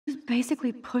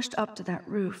basically pushed up to that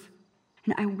roof,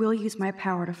 and I will use my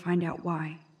power to find out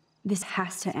why. This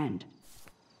has to end.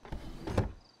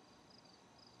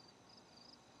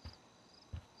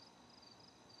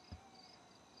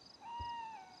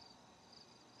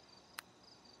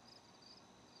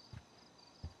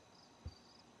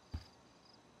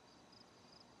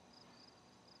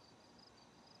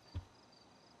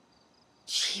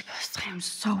 Jeebus, I am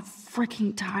so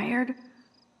freaking tired.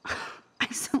 I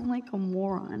sound like a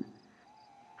moron.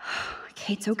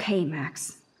 Kate's okay,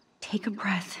 Max. Take a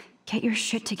breath. Get your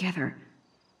shit together.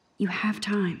 You have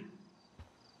time.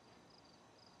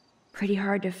 Pretty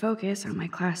hard to focus on my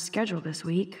class schedule this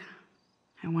week.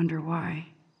 I wonder why.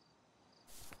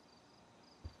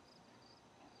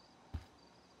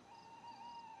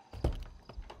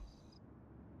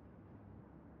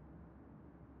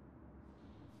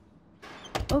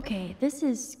 Okay, this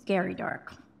is scary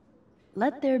dark.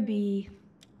 Let there be...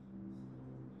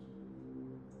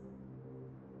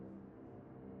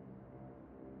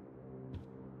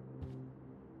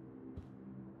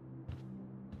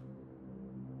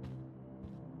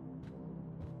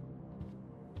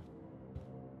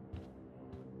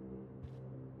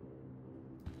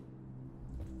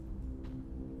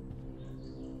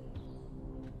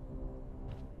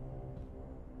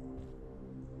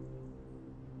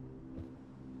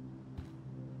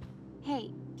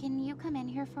 Hey, can you come in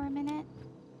here for a minute?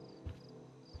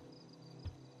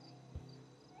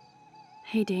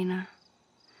 Hey, Dana.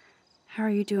 How are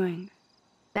you doing?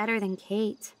 Better than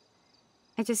Kate.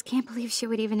 I just can't believe she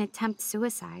would even attempt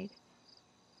suicide.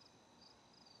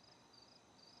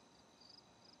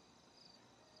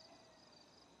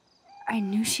 I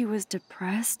knew she was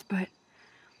depressed, but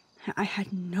I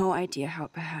had no idea how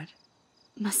bad.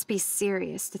 Must be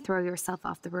serious to throw yourself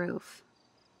off the roof.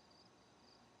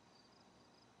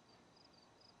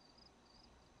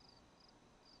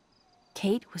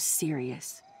 Kate was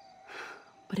serious.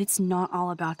 But it's not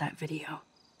all about that video.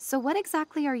 So what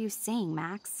exactly are you saying,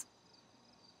 Max?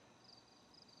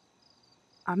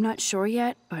 I'm not sure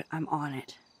yet, but I'm on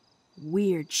it.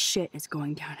 Weird shit is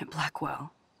going down at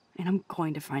Blackwell, and I'm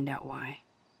going to find out why.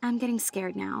 I'm getting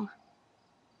scared now.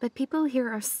 But people here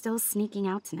are still sneaking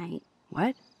out tonight.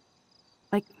 What?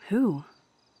 Like who?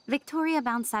 Victoria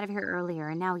bounced out of here earlier,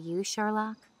 and now you,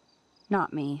 Sherlock?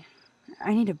 Not me.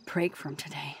 I need a break from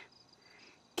today.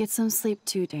 Get some sleep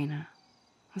too, Dana.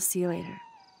 I'll see you later.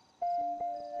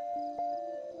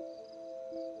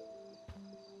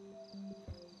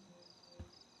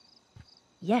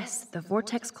 Yes, the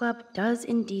Vortex Club does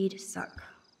indeed suck.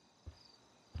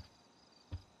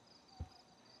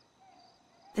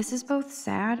 This is both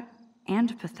sad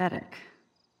and pathetic.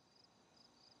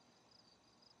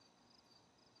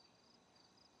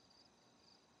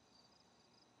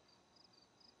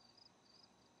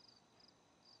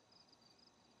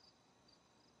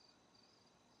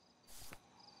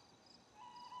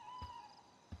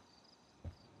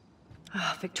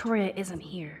 Victoria isn't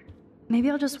here. Maybe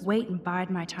I'll just wait and bide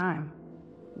my time,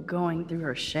 going through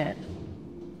her shit.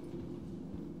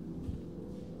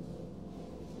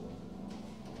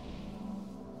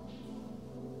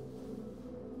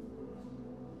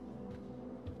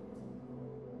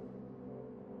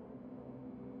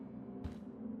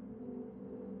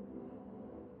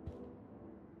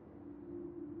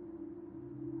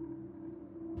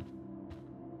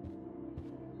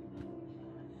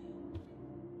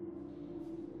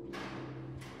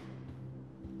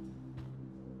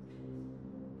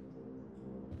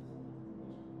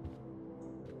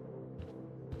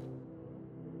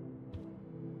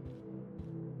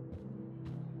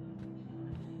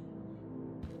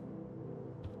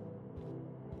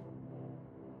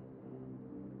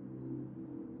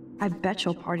 I bet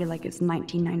you'll party like it's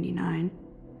 1999.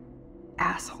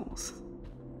 Assholes.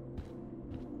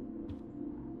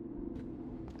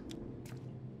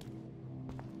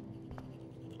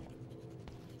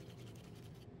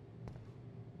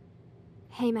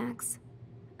 Hey, Max.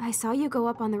 I saw you go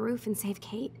up on the roof and save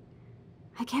Kate.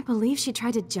 I can't believe she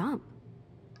tried to jump.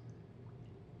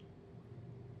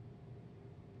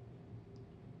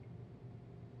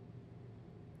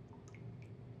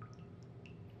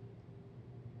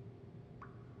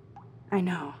 I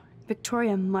know.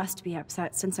 Victoria must be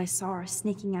upset since I saw her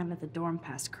sneaking out of the dorm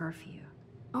past curfew.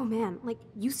 Oh man, like,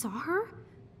 you saw her?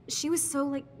 She was so,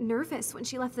 like, nervous when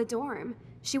she left the dorm.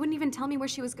 She wouldn't even tell me where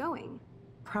she was going.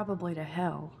 Probably to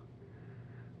hell.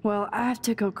 Well, I have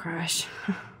to go crash.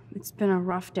 It's been a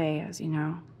rough day, as you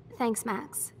know. Thanks,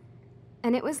 Max.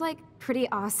 And it was, like, pretty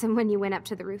awesome when you went up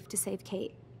to the roof to save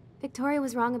Kate. Victoria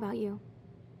was wrong about you.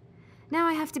 Now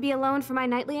I have to be alone for my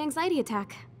nightly anxiety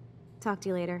attack. Talk to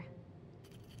you later.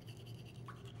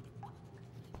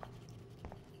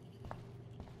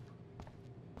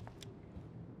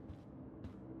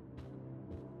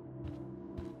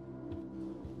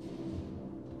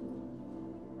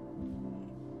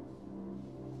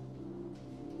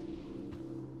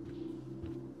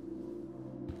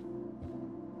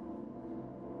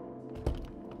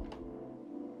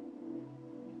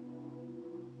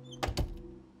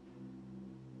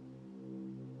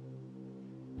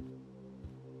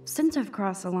 Since I've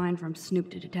crossed the line from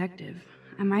snoop to detective,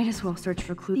 I might as well search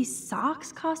for clues. These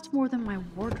socks cost more than my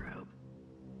wardrobe.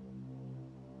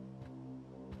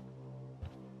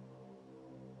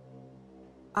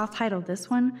 I'll title this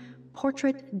one,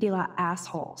 Portrait de la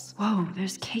Assholes. Whoa,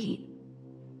 there's Kate.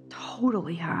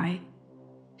 Totally high.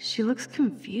 She looks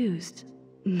confused.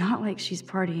 Not like she's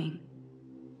partying.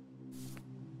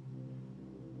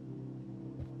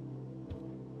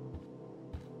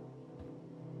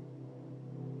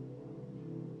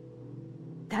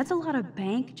 That's a lot of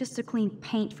bank just to clean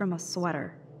paint from a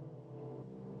sweater.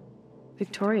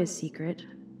 Victoria's secret.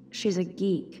 She's a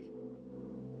geek.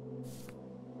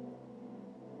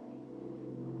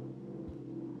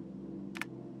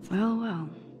 Well, well.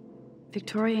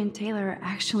 Victoria and Taylor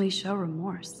actually show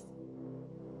remorse.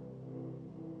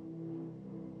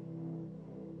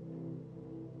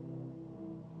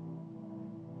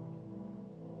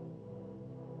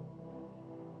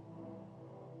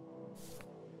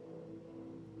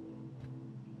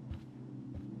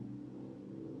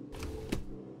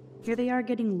 Here they are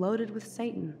getting loaded with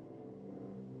Satan.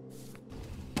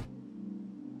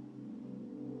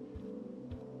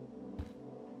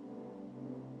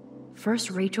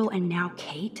 First Rachel and now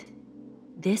Kate?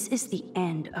 This is the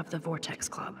end of the Vortex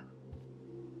Club.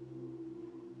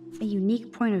 A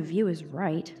unique point of view is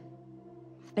right.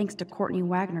 Thanks to Courtney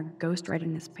Wagner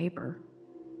ghostwriting this paper.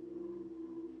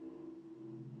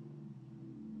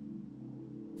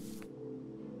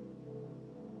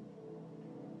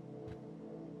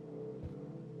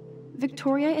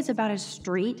 Victoria is about as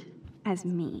street as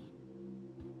me.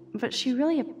 But she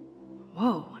really...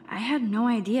 Whoa, I had no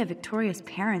idea Victoria's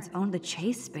parents owned the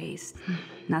Chase space.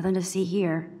 Nothing to see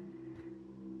here.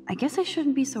 I guess I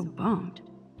shouldn't be so bummed.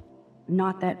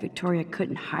 Not that Victoria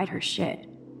couldn't hide her shit.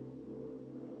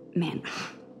 Man,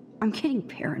 I'm getting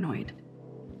paranoid.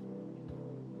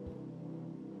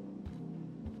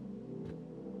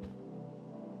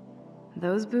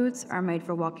 Those boots are made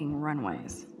for walking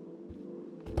runways.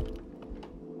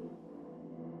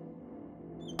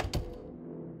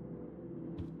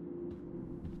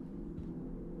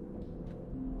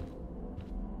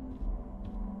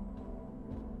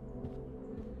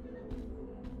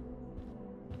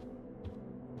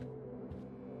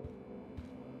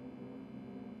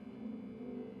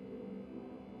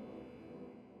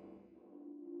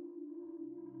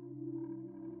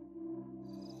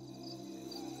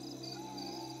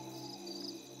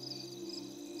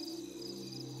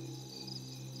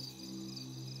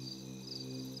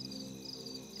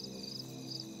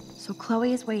 So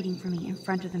Chloe is waiting for me in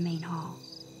front of the main hall.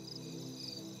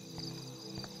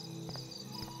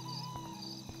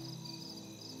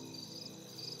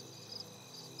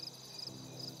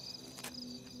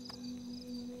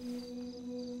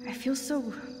 I feel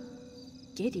so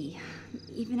giddy,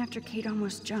 even after Kate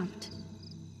almost jumped.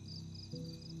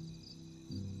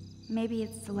 Maybe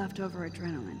it's the leftover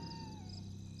adrenaline.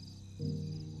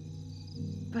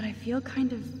 But I feel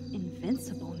kind of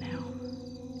invincible now.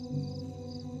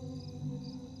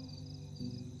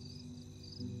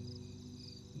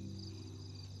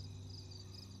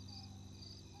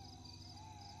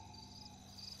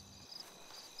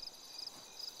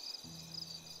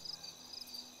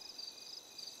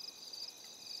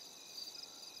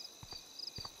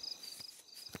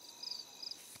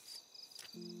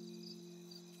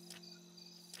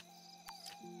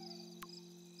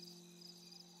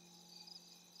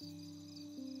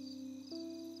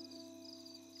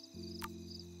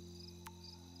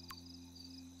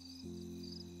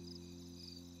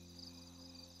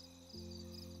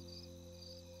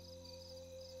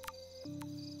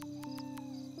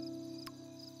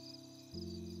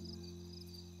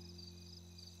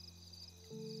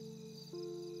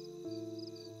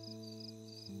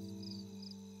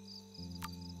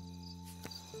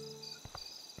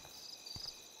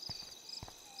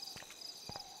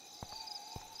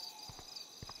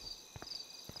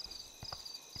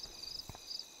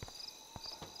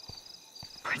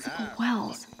 Principal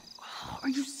Wells. Oh, are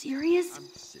you serious?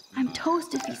 I'm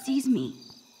toast if he sees me.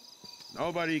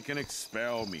 Nobody can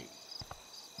expel me.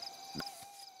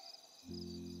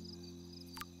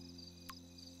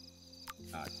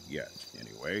 Not yet,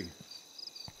 anyway.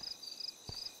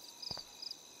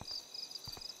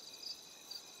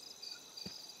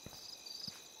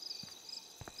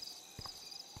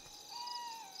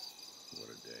 What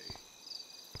a day.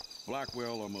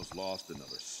 Blackwell almost lost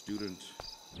another student.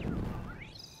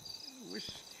 I wish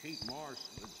Kate Marsh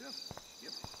would just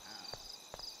skip out.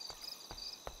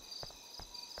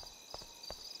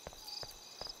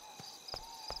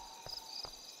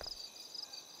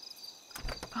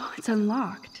 Oh, it's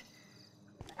unlocked.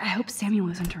 I hope Samuel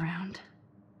isn't around.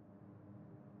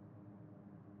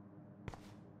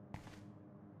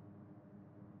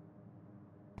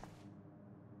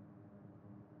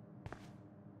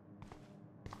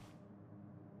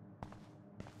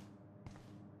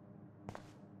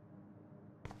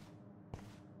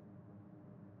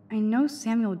 I know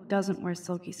Samuel doesn't wear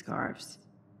silky scarves.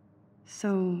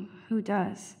 So, who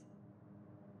does?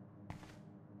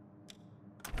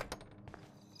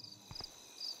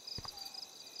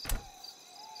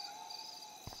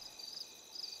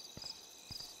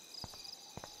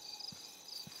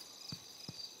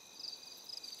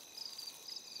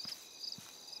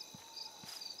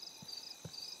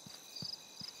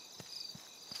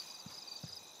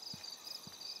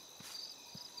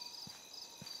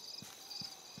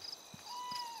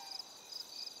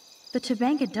 The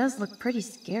Tobanga does look pretty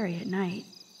scary at night.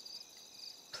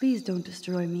 Please don't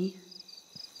destroy me.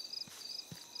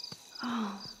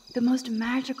 Oh, the most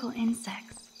magical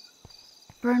insects.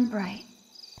 Burn bright.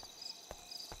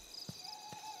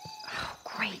 Oh,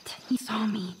 great. He saw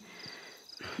me.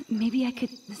 Maybe I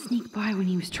could sneak by when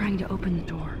he was trying to open the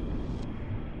door.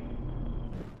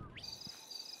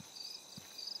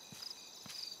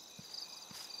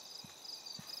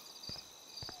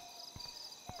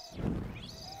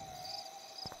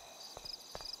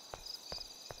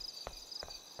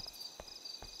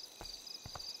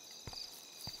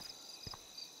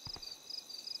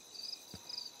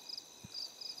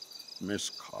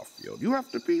 Miss Caulfield, you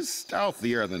have to be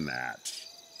stealthier than that.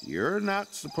 You're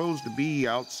not supposed to be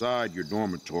outside your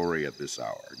dormitory at this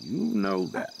hour. You know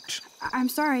that. I'm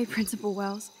sorry, Principal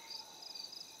Wells.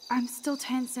 I'm still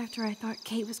tense after I thought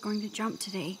Kate was going to jump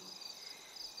today.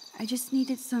 I just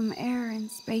needed some air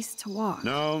and space to walk.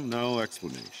 No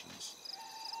explanations.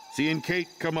 Seeing Kate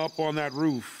come up on that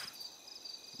roof,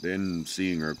 then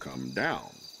seeing her come down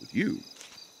with you.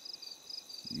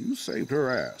 You saved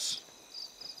her ass.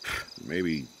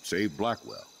 Maybe save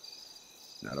Blackwell.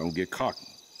 Now don't get cocky.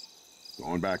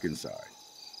 Going back inside.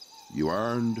 You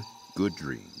earned good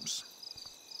dreams.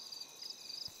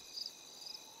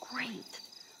 Great.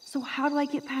 So how do I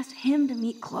get past him to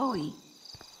meet Chloe?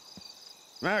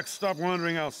 Max, stop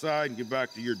wandering outside and get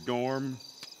back to your dorm.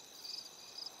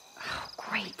 Oh,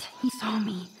 great. He saw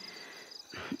me.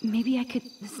 Maybe I could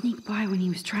sneak by when he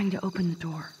was trying to open the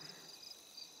door.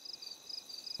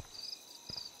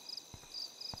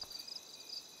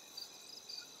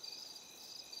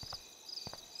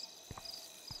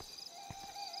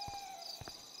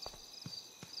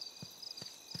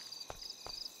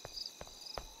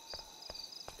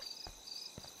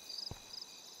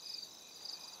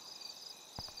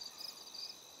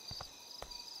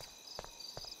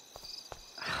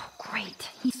 Great.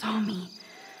 He saw me.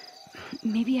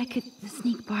 Maybe I could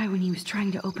sneak by when he was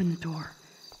trying to open the door.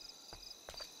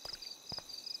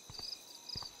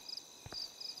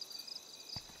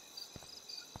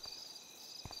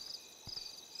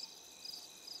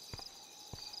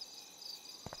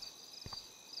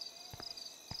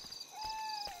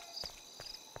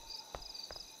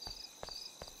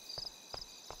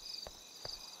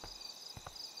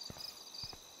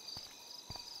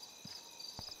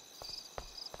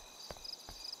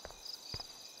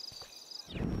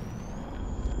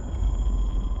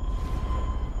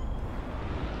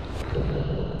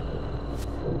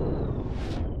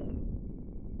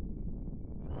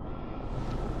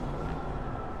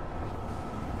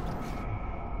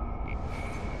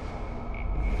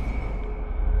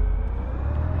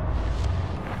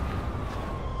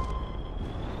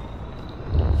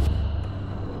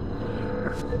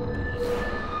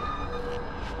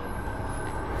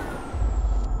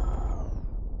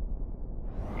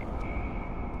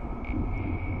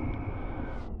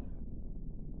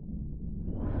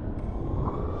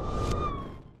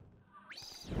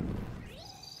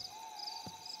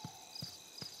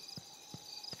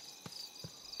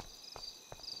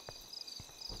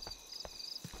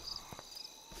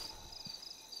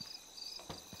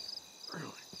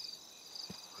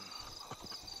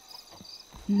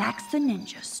 Max the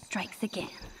Ninja strikes again.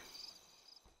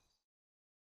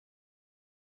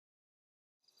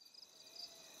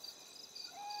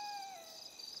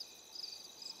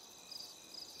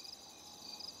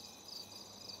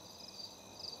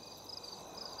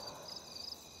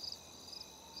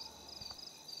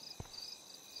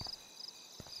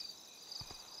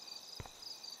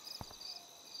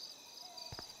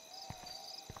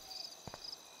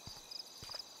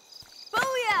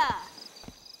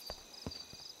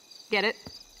 Get it?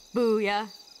 Booyah.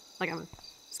 Like I'm a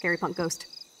scary punk ghost.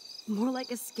 More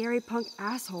like a scary punk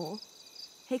asshole.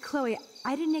 Hey, Chloe,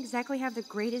 I didn't exactly have the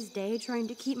greatest day trying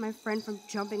to keep my friend from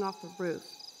jumping off the roof.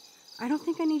 I don't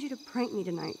think I need you to prank me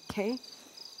tonight, okay?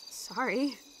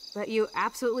 Sorry, but you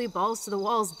absolutely balls to the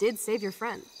walls did save your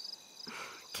friend.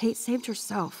 Kate saved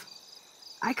herself.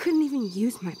 I couldn't even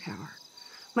use my power.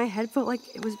 My head felt like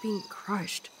it was being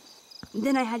crushed.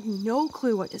 Then I had no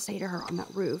clue what to say to her on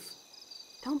that roof.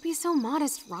 Don't be so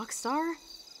modest, Rockstar.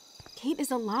 Kate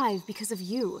is alive because of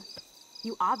you.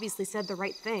 You obviously said the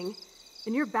right thing,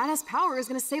 and your badass power is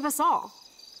gonna save us all.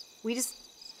 We just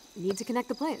need to connect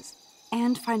the plays.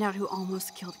 And find out who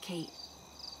almost killed Kate.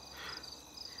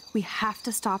 We have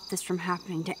to stop this from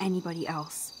happening to anybody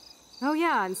else. Oh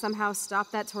yeah, and somehow stop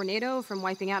that tornado from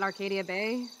wiping out Arcadia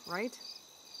Bay, right?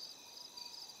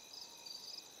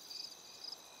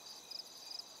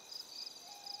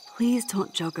 Please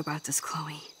don't joke about this,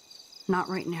 Chloe. Not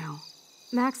right now.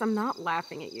 Max, I'm not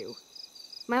laughing at you.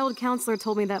 My old counselor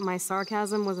told me that my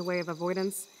sarcasm was a way of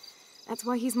avoidance. That's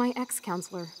why he's my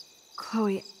ex-counselor.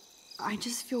 Chloe, I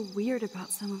just feel weird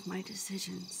about some of my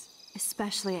decisions.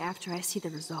 Especially after I see the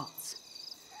results.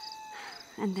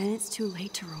 And then it's too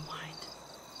late to rewind.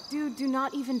 Dude, do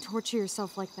not even torture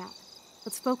yourself like that.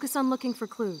 Let's focus on looking for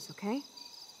clues, okay?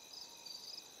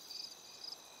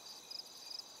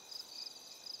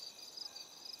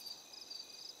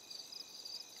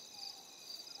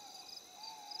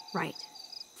 Right.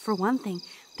 For one thing,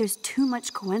 there's too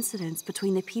much coincidence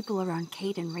between the people around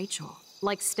Kate and Rachel.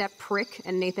 Like Step Prick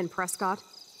and Nathan Prescott?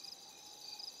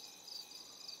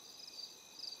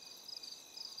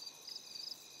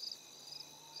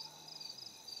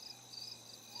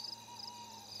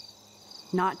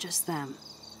 Not just them.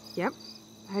 Yep.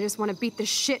 I just want to beat the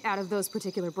shit out of those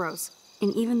particular bros.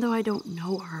 And even though I don't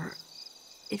know her,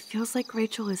 it feels like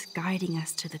Rachel is guiding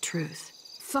us to the truth.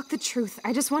 Fuck the truth.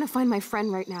 I just want to find my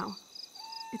friend right now.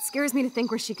 It scares me to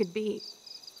think where she could be.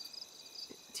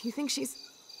 Do you think she's...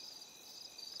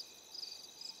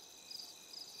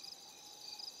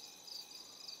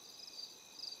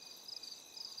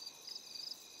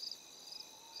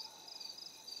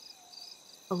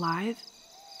 alive?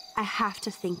 I have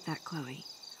to think that, Chloe.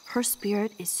 Her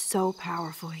spirit is so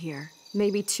powerful here.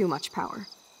 Maybe too much power.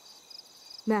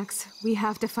 Max, we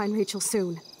have to find Rachel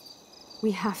soon.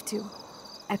 We have to.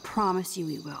 I promise you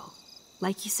we will.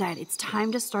 Like you said, it's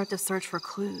time to start the search for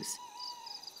clues.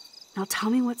 Now tell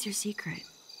me what's your secret.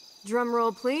 Drum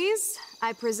roll, please.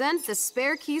 I present the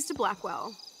spare keys to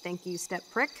Blackwell. Thank you, Step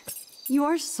Prick. You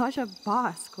are such a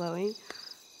boss, Chloe.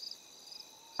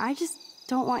 I just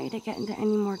don't want you to get into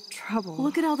any more trouble.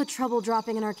 Look at all the trouble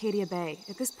dropping in Arcadia Bay.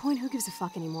 At this point, who gives a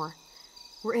fuck anymore?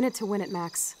 We're in it to win it,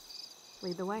 Max.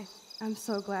 Lead the way. I'm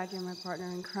so glad you're my partner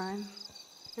in crime.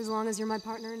 As long as you're my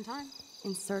partner in time.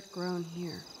 Insert groan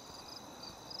here.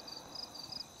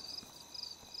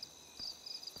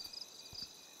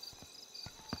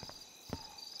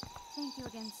 Thank you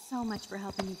again so much for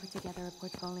helping me put together a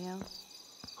portfolio.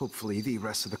 Hopefully the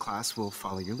rest of the class will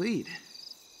follow your lead.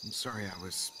 I'm sorry I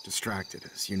was distracted.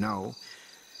 As you know,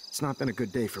 it's not been a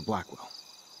good day for Blackwell.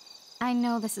 I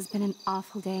know this has been an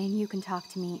awful day, and you can talk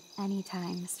to me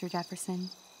anytime, Mr. Jefferson.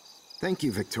 Thank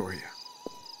you, Victoria.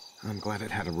 I'm glad it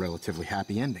had a relatively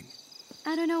happy ending.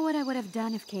 I don't know what I would have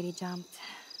done if Katie jumped.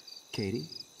 Katie?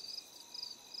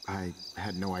 I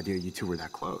had no idea you two were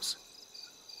that close.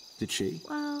 Did she?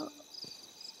 Well,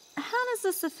 how does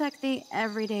this affect the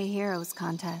Everyday Heroes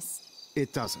contest?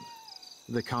 It doesn't.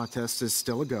 The contest is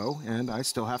still a go, and I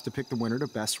still have to pick the winner to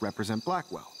best represent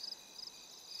Blackwell.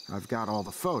 I've got all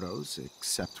the photos,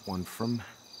 except one from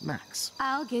Max.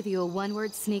 I'll give you a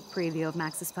one-word sneak preview of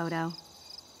Max's photo.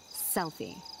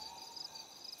 Selfie.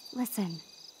 Listen,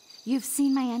 you've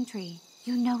seen my entry.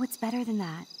 You know it's better than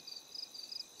that.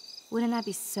 Wouldn't that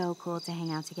be so cool to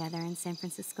hang out together in San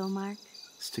Francisco, Mark?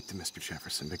 Stick to Mr.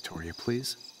 Jefferson, Victoria,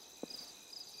 please.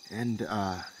 And,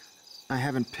 I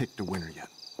haven't picked a winner yet.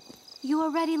 You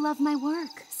already love my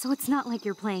work, so it's not like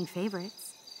you're playing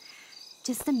favorites.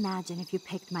 Just imagine if you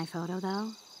picked my photo,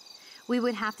 though. We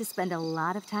would have to spend a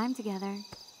lot of time together.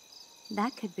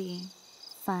 That could be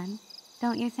fun,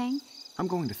 don't you think? I'm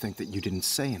going to think that you didn't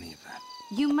say any of that.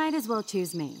 You might as well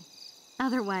choose me.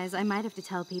 Otherwise, I might have to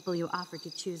tell people you offered to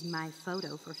choose my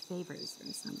photo for favors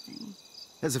or something.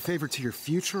 As a favor to your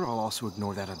future, I'll also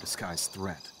ignore that undisguised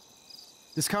threat.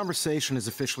 This conversation is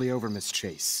officially over, Miss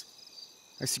Chase.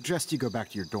 I suggest you go back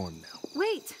to your dorm now.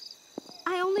 Wait!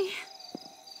 I only...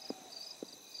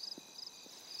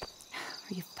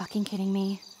 Are you fucking kidding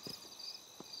me?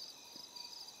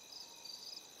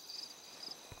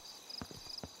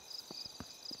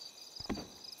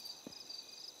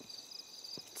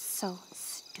 It's so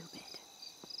stupid.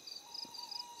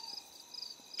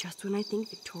 Just when I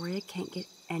think Victoria can't get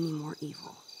any more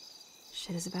evil.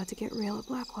 Shit is about to get real at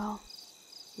Blackwell.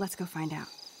 Let's go find out.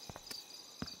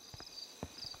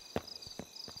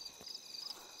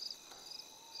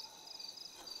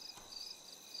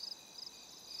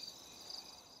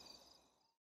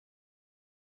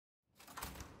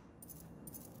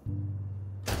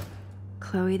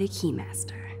 Chloe the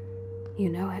Keymaster. You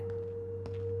know it.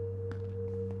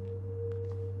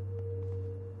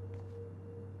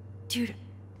 Dude,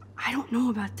 I don't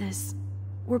know about this.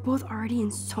 We're both already in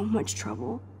so much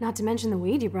trouble. Not to mention the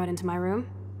weed you brought into my room.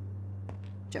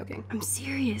 Joking. I'm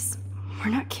serious.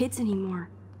 We're not kids anymore.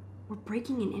 We're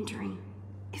breaking and entering.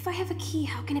 If I have a key,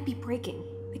 how can it be breaking?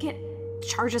 I get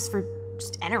charges for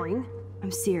just entering.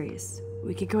 I'm serious.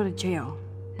 We could go to jail.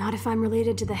 Not if I'm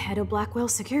related to the head of Blackwell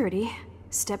Security.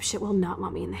 Stepshit will not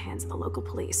want me in the hands of the local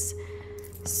police.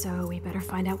 So we better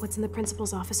find out what's in the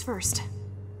principal's office first.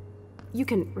 You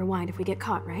can rewind if we get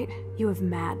caught, right? You have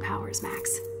mad powers,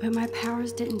 Max. But my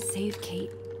powers didn't save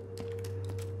Kate.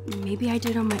 Maybe I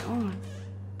did on my own.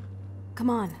 Come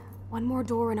on. One more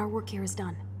door and our work here is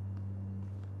done.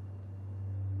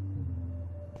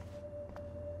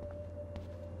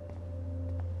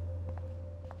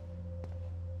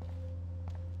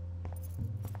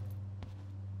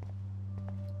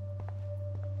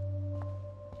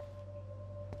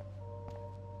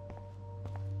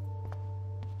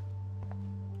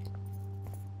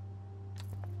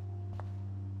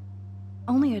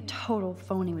 Only a total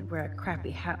phony would wear a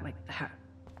crappy hat like that.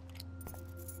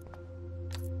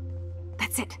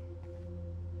 That's it.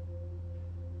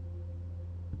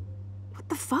 What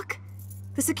the fuck?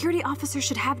 The security officer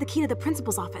should have the key to the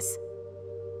principal's office.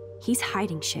 He's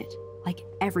hiding shit, like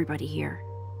everybody here.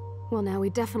 Well, now we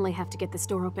definitely have to get this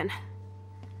door open.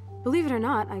 Believe it or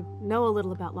not, I know a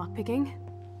little about lockpicking,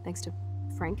 thanks to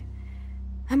Frank.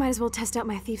 I might as well test out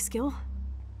my thief skill.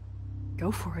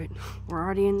 Go for it. We're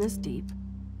already in this deep.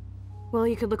 Well,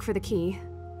 you could look for the key,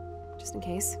 just in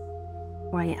case.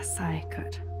 Why, yes, I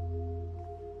could.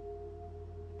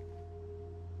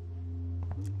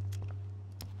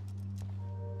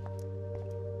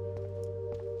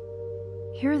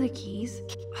 Here are the keys.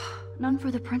 None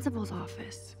for the principal's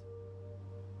office.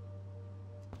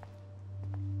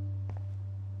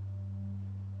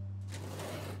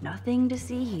 Nothing to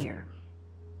see here.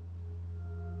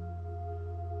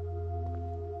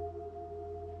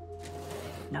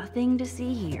 Nothing to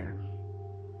see here.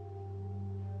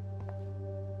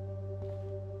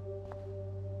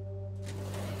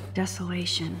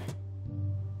 Desolation.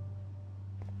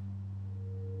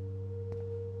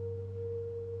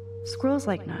 Squirrels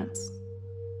like nuts.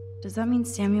 Does that mean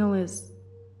Samuel is...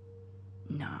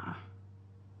 Nah.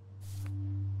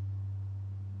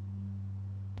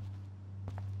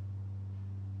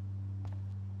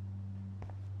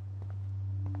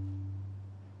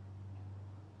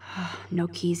 No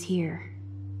keys here.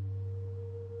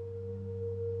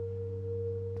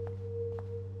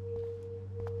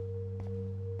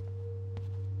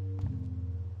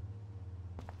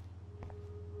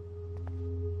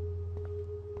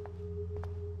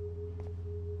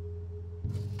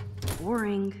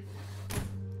 Boring.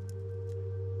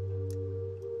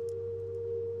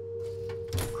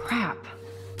 Crap.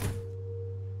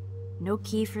 No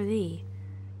key for thee.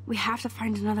 We have to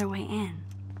find another way in.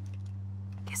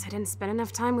 Guess I didn't spend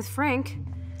enough time with Frank.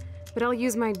 But I'll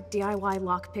use my DIY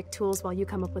lockpick tools while you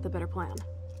come up with a better plan.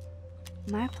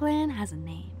 My plan has a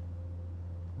name.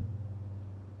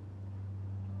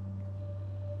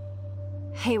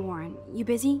 Hey, Warren, you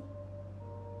busy?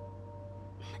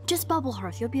 Just bubble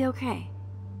hearth, you'll be okay.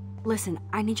 Listen,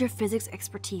 I need your physics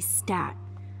expertise stat.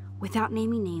 Without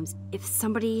naming names, if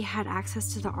somebody had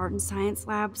access to the art and science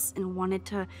labs and wanted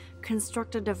to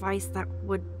construct a device that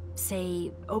would,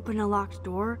 say, open a locked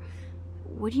door,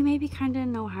 would you maybe kinda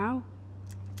know how?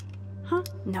 Huh?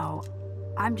 No,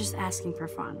 I'm just asking for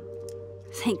fun.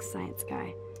 Thanks, science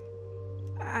guy.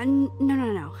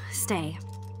 No. Stay.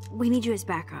 We need you as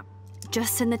backup.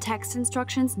 Just send the text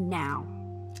instructions now.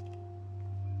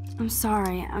 I'm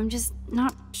sorry, I'm just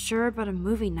not sure about a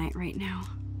movie night right now.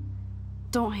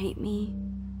 Don't hate me,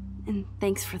 and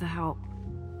thanks for the help.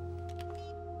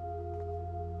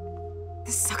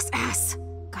 This sucks ass.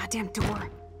 Goddamn door.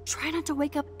 Try not to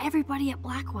wake up everybody at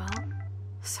Blackwell.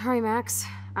 Sorry, Max.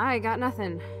 I got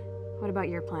nothing. What about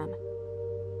your plan?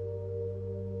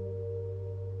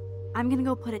 I'm gonna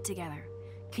go put it together.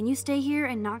 Can you stay here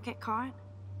and not get caught?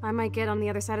 I might get on the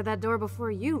other side of that door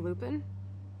before you, Lupin.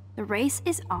 The race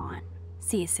is on.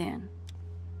 See you soon.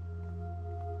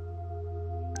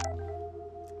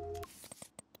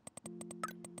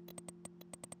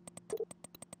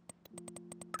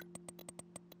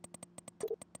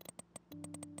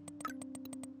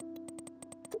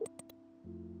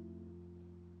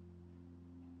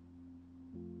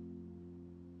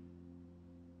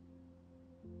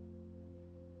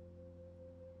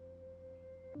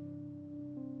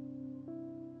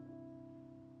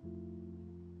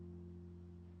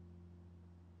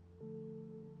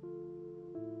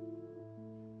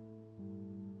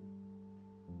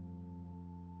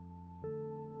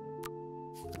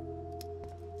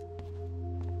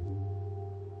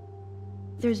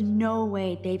 There's no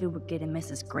way David would get in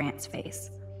Mrs. Grant's face.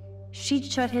 She'd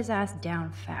shut his ass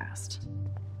down fast.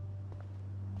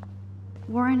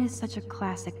 Warren is such a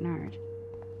classic nerd.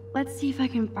 Let's see if I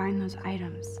can find those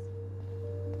items.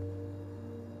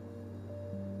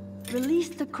 Release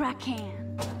the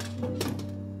Kraken.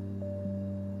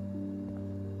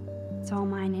 It's all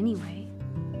mine anyway.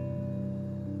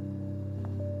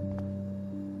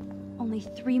 Only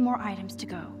 3 more items to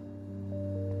go.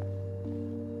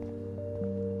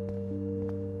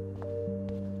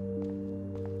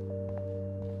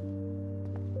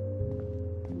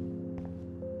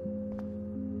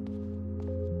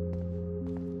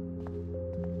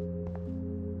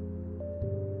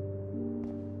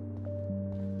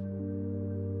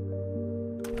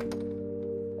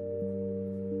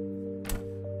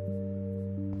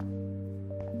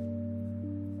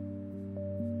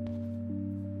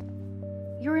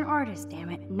 You're an artist, damn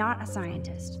it, not a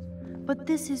scientist. But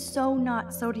this is so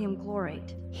not sodium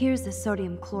chlorate. Here's the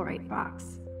sodium chlorate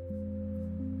box.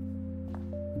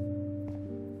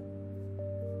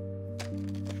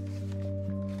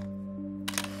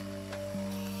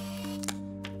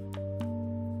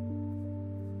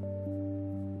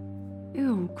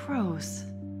 Ew, gross.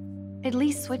 At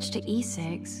least switch to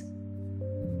e-cigs.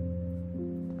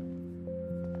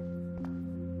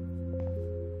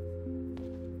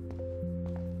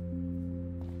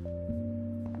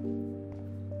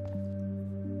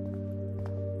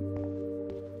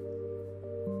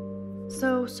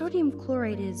 So, sodium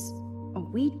chlorate is a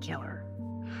weed killer.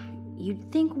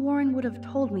 You'd think Warren would have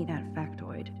told me that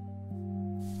factoid.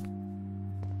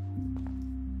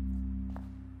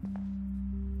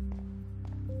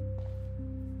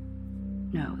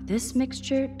 No, this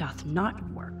mixture doth not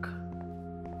work.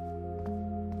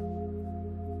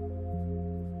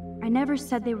 I never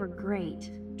said they were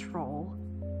great, troll.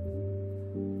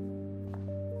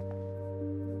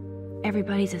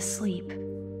 Everybody's asleep.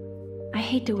 I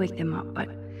hate to wake them up, but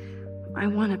I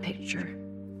want a picture.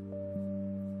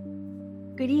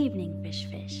 Good evening, Fish.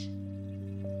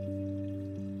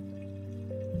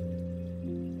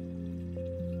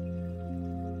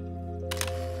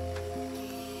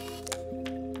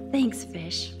 Thanks,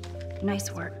 Fish.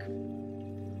 Nice work.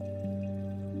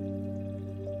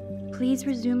 Please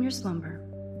resume your slumber.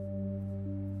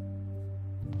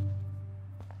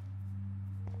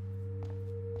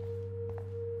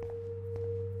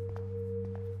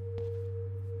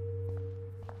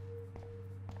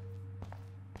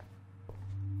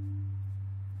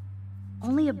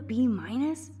 Only a B-?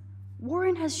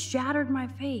 Warren has shattered my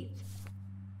faith.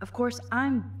 Of course,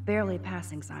 I'm barely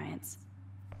passing science.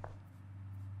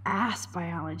 Ass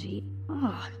biology.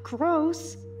 Ugh,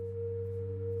 gross.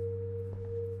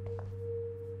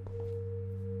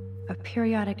 A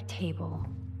periodic table.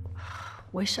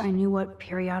 Wish I knew what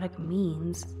periodic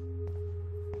means.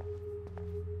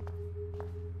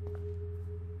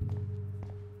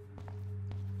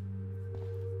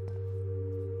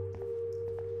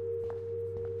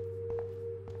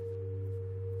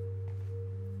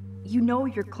 You know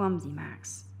you're clumsy,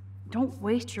 Max. Don't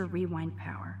waste your rewind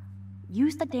power.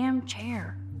 Use the damn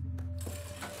chair.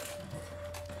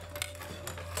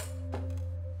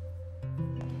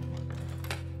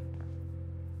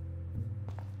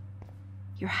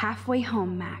 You're halfway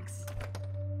home, Max.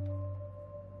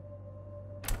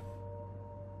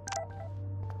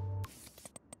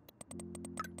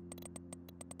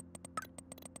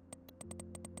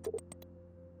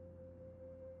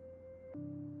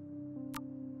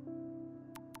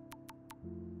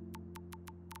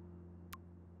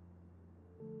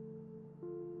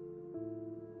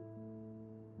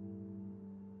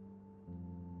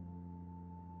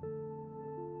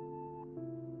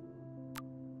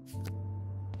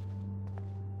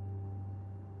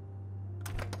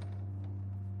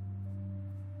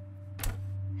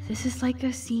 This is like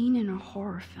a scene in a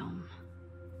horror film.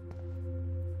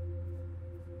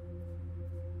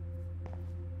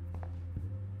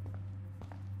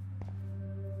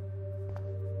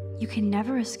 You can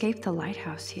never escape the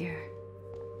lighthouse here.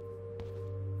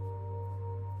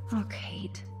 Oh,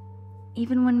 Kate.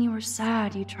 Even when you were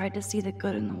sad, you tried to see the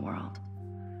good in the world.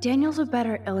 Daniel's a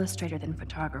better illustrator than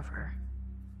photographer,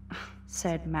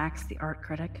 said Max, the art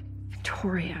critic.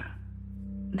 Victoria,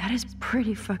 that is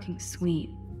pretty fucking sweet.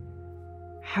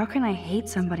 How can I hate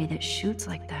somebody that shoots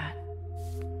like that?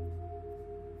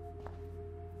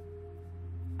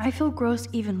 I feel gross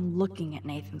even looking at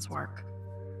Nathan's work,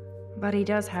 but he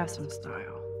does have some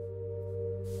style.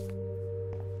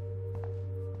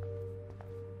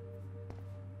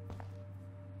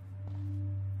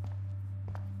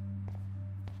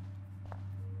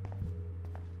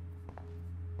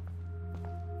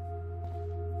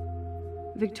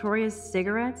 Victoria's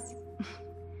cigarettes?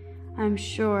 I'm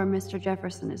sure Mr.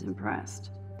 Jefferson is impressed.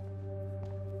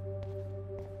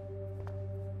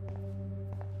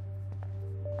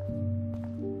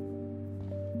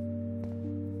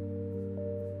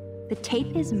 The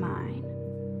tape is mine.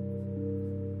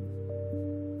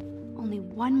 Only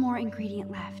one more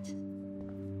ingredient left.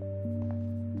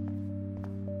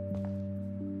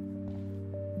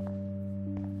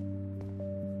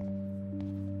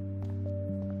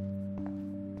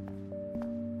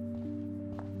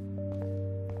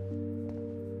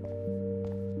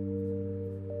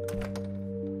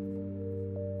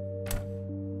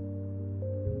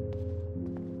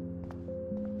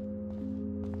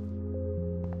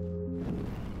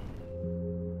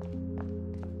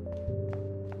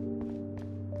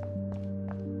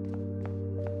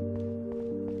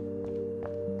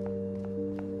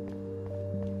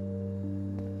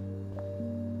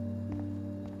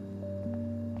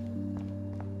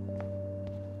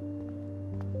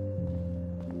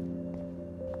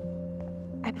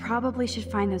 I probably should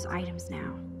find those items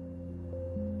now.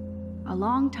 A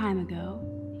long time ago,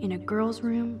 in a girl's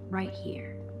room right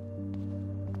here.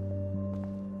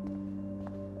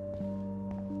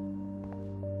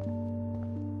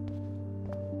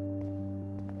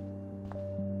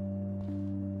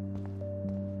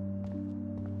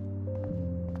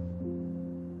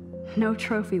 No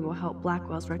trophy will help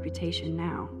Blackwell's reputation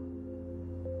now.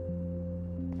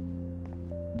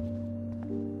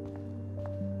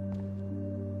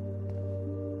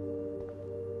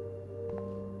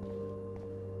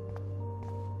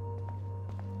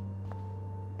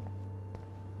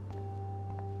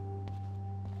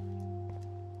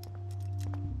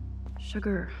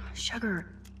 Sugar.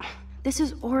 This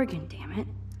is Oregon, damn it.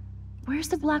 Where's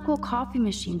the Blackwell coffee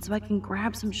machine so I can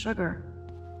grab some sugar?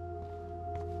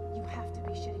 You have to be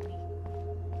shitting me.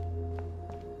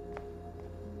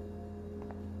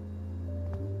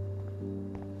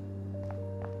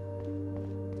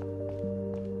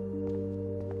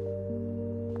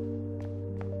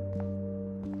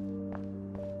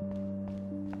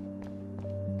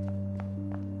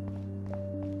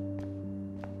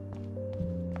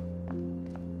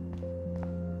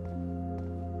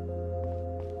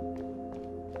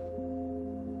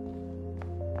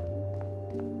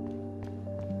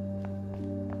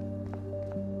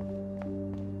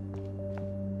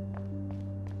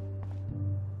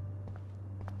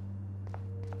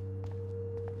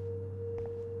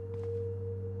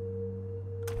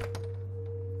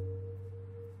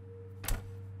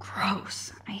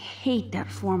 Gross. I hate that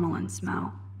formalin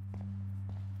smell.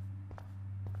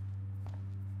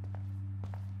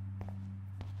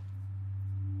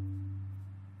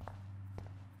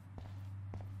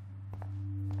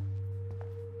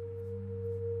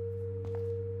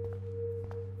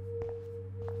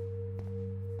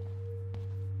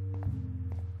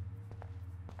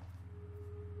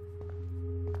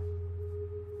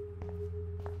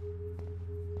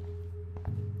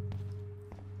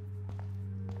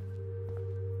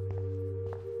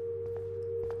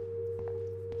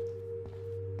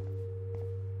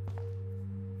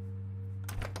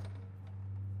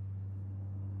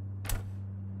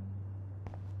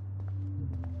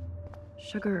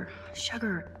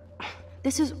 Sugar.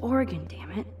 This is Oregon,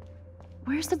 damn it.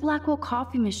 Where's the Blackwell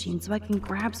coffee machine so I can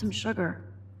grab some sugar?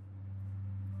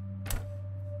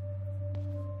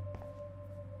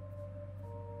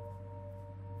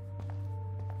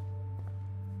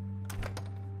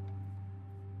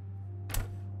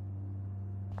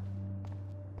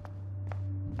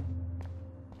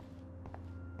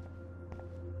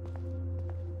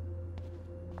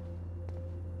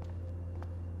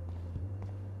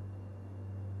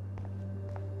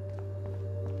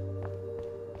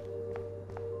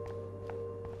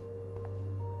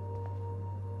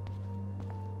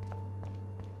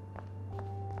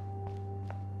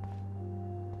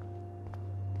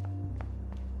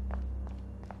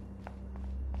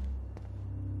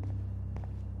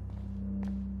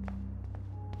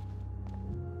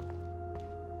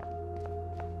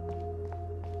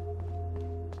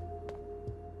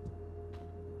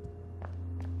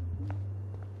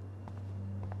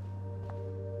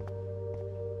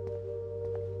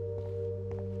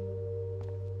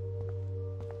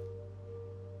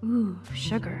 Ooh,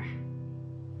 sugar.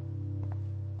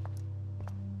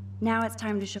 Now it's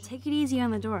time to take it easy on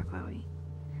the door, Chloe.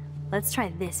 Let's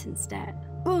try this instead.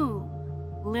 Boom!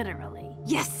 Literally.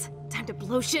 Yes! Time to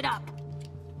blow shit up!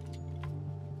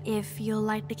 If you'll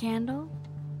light the candle.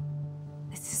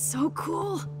 This is so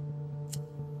cool!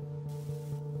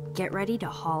 Get ready to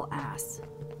haul ass.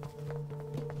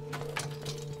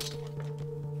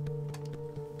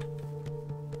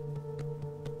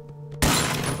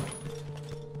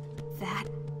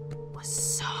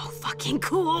 fucking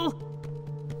cool!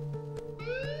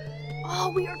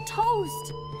 Oh, we are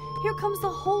toast! Here comes the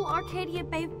whole Arcadia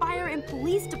Bay Fire and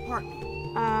Police Department.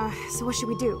 So what should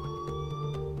we do?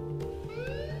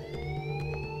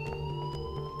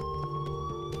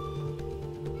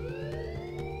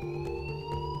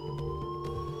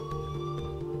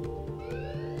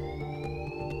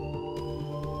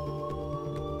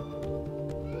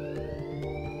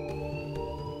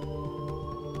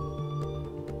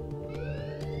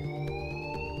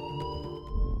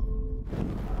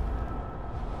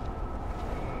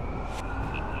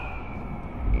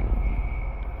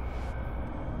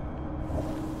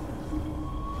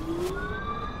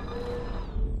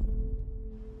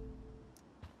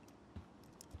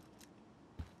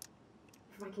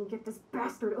 If I can get this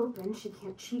bastard open, she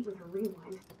can't cheat with her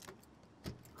rewind.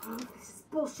 Oh, this is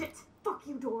bullshit. Fuck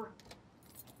you, door.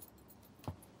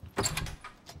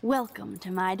 Welcome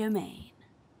to my domain.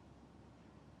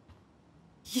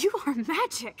 You are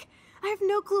magic! I have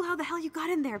no clue how the hell you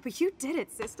got in there, but you did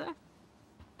it, sister.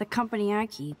 The company I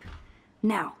keep.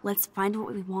 Now, let's find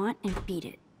what we want and beat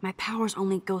it. My powers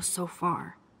only go so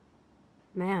far.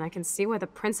 Man, I can see why the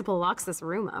principal locks this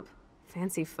room up.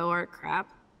 Fancy faux art crap.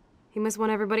 He must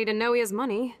want everybody to know he has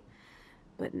money,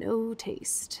 but no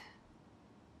taste.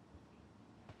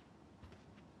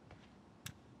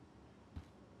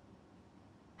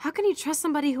 How can you trust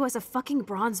somebody who has a fucking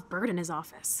bronze bird in his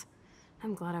office?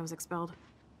 I'm glad I was expelled.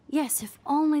 Yes, if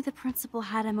only the principal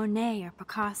had a Monet or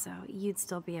Picasso, you'd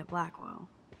still be at Blackwell.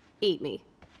 Eat me.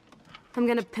 I'm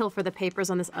gonna pilfer the papers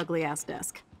on this ugly-ass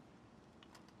desk.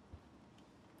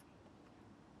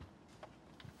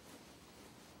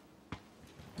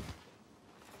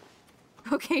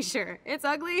 Okay, sure. It's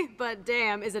ugly, but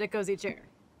damn, is it a cozy chair.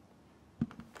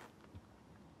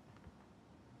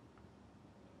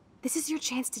 This is your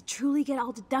chance to truly get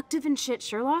all deductive and shit,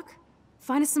 Sherlock.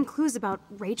 Find us some clues about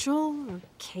Rachel, or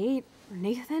Kate, or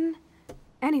Nathan.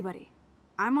 Anybody.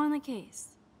 I'm on the case.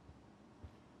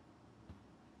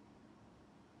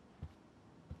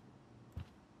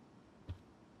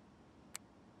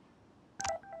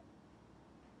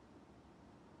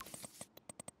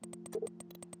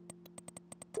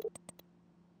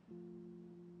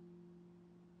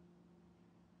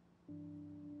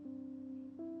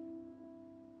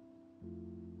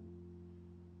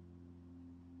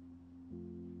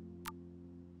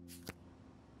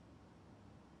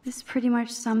 This pretty much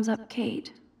sums up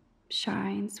Kate. Shy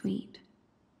and sweet.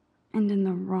 And in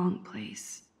the wrong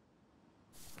place.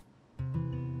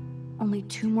 Only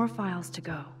 2 more files to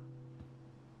go.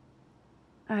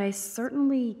 I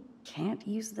certainly can't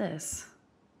use this.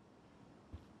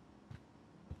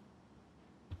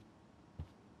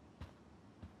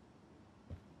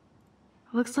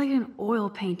 Looks like an oil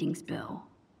painting spill.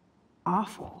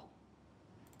 Awful.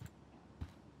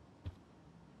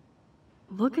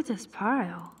 Look at this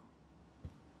pile.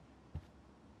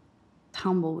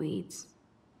 Tumbleweeds.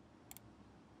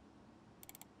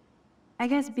 I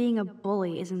guess being a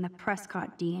bully is in the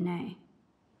Prescott DNA.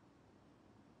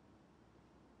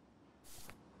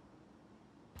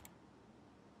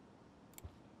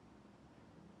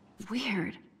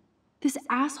 Weird. This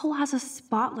asshole has a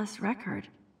spotless record.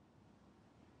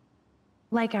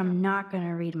 Like I'm not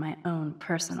gonna read my own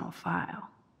personal file.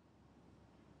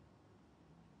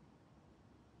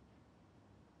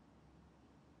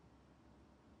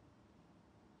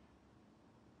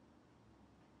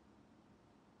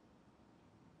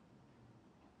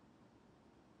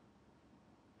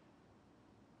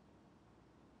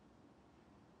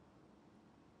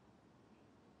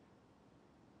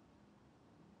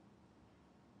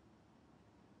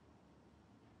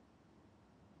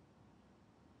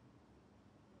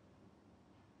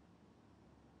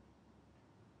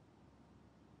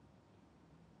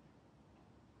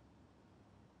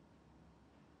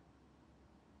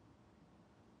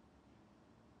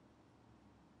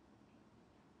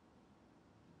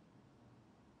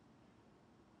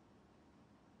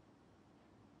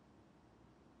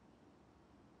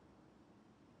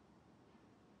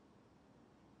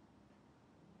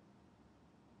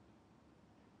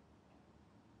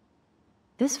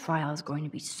 This file is going to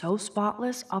be so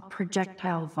spotless, I'll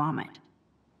projectile vomit.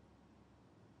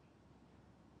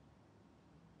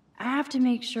 I have to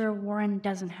make sure Warren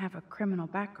doesn't have a criminal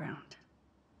background.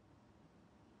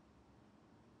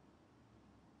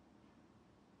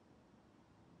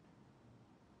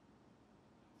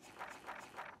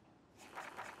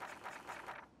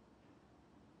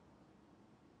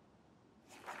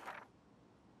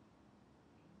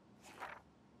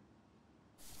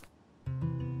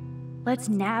 Let's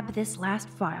nab this last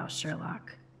file,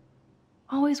 Sherlock.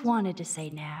 Always wanted to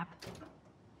say nab.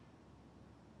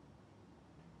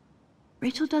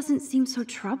 Rachel doesn't seem so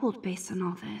troubled based on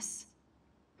all this.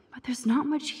 But there's not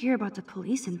much here about the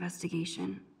police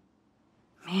investigation.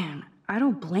 Man, I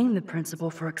don't blame the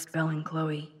principal for expelling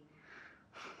Chloe.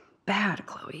 Bad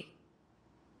Chloe.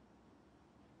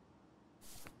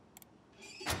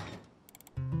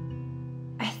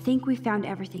 I think we found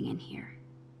everything in here.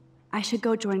 I should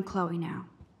go join Chloe now.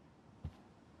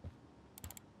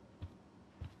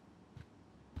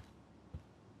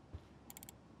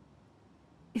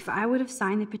 If I would have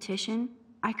signed the petition,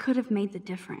 I could have made the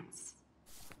difference.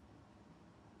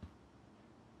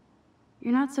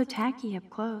 You're not so tacky up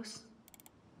close.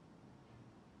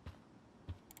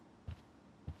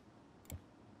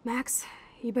 Max,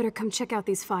 you better come check out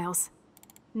these files.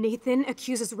 Nathan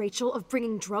accuses Rachel of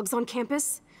bringing drugs on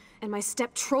campus, and my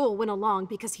step-troll went along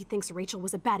because he thinks Rachel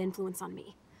was a bad influence on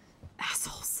me.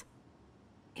 Assholes.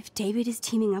 If David is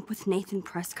teaming up with Nathan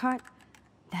Prescott,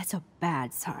 that's a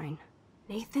bad sign.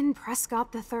 Nathan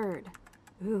Prescott III.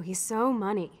 Ooh, he's so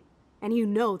money. And you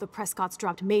know the Prescotts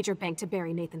dropped major bank to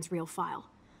bury Nathan's real file.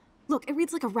 Look, it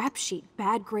reads like a rap sheet.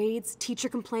 Bad grades, teacher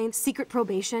complaints, secret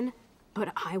probation.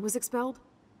 But I was expelled?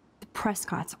 The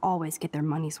Prescotts always get their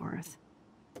money's worth.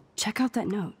 Check out that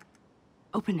note.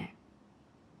 Open it.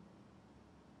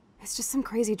 It's just some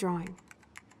crazy drawing.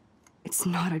 It's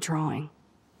not a drawing.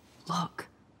 Look.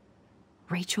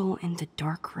 Rachel in the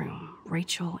dark room.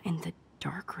 Rachel in the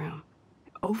dark room.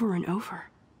 Over and over.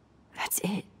 That's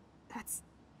it. That's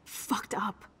fucked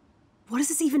up. What does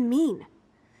this even mean?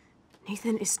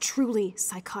 Nathan is truly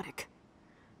psychotic.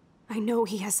 I know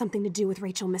he has something to do with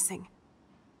Rachel missing.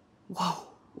 Whoa,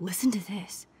 listen to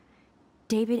this.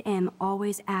 David M.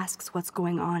 always asks what's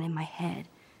going on in my head.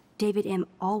 David M.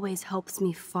 always helps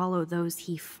me follow those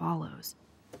he follows.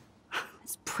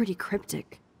 It's pretty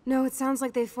cryptic. No, it sounds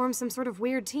like they formed some sort of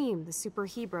weird team, the Super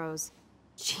Hebros.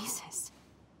 Jesus.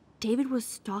 David was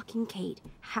stalking Kate,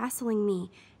 hassling me,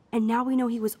 and now we know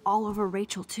he was all over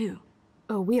Rachel too.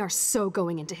 Oh, we are so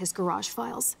going into his garage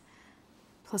files.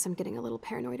 Plus, I'm getting a little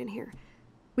paranoid in here.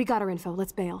 We got our info,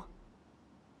 let's bail.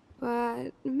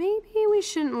 But maybe we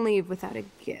shouldn't leave without a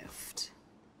gift.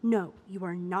 No, you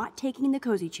are not taking the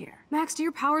cozy chair. Max, do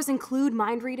your powers include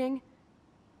mind reading?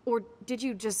 Or did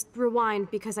you just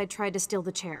rewind because I tried to steal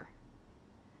the chair?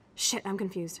 Shit, I'm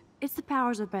confused. It's the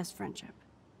powers of best friendship.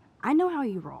 I know how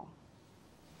you roll.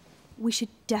 We should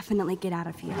definitely get out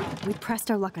of here. We pressed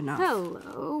our luck enough.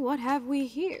 Hello, what have we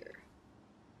here?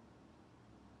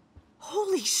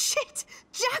 Holy shit!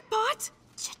 Jackpot!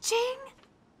 Cha-ching!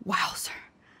 Wowzer.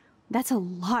 That's a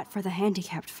lot for the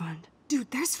handicapped fund. Dude,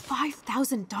 there's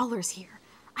 $5,000 here.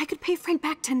 I could pay Frank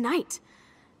back tonight.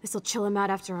 This'll chill him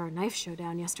out after our knife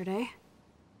showdown yesterday.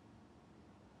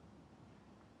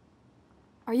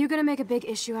 Are you gonna make a big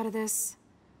issue out of this?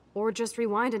 Or just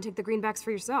rewind and take the greenbacks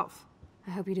for yourself?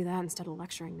 I hope you do that instead of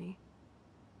lecturing me.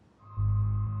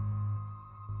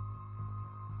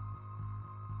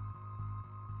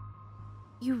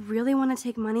 You really want to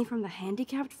take money from the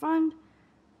handicapped fund?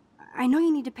 I know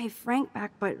you need to pay Frank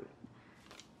back, but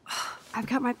I've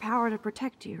got my power to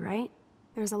protect you, right?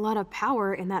 There's a lot of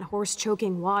power in that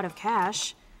horse-choking wad of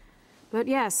cash. But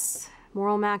yes,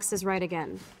 Moral Max is right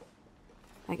again.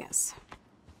 I guess.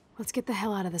 Let's get the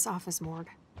hell out of this office morgue.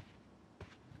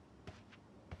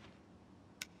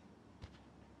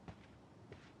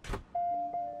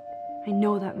 I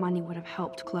know that money would have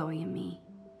helped Chloe and me.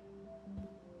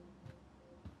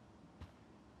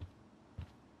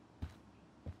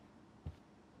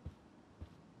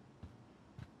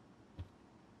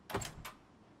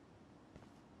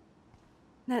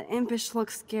 That impish look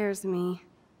scares me.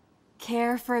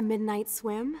 Care for a midnight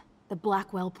swim? The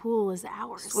Blackwell pool is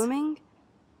ours. Swimming?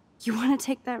 You want to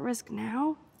take that risk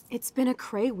now? It's been a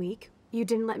cray week. You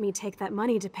didn't let me take that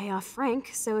money to pay off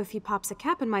Frank, so if he pops a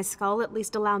cap in my skull, at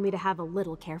least allow me to have a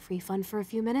little carefree fun for a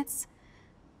few minutes.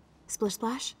 Splish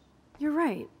splash? You're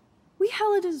right. We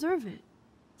hella deserve it.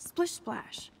 Splish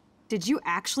splash. Did you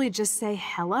actually just say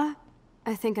hella?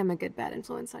 I think I'm a good bad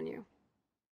influence on you.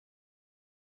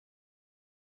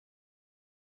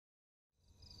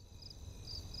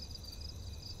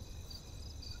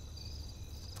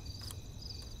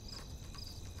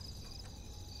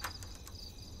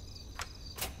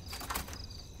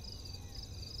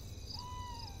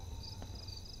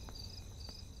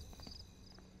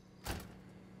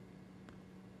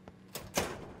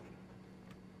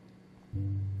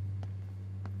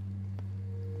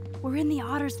 We're in the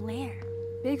otter's lair.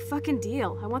 Big fucking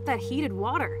deal. I want that heated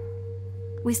water.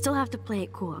 We still have to play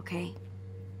it cool, okay?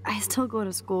 I still go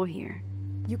to school here.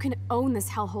 You can own this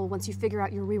hellhole once you figure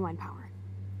out your rewind power.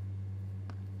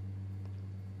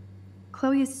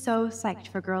 Chloe is so psyched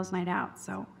for girls' night out,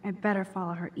 so I better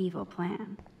follow her evil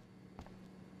plan.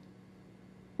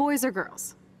 Boys or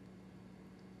girls?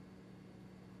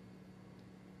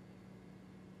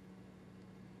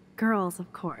 Girls,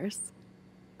 of course.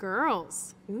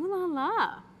 Girls. Ooh la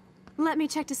la. Let me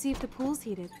check to see if the pool's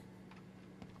heated.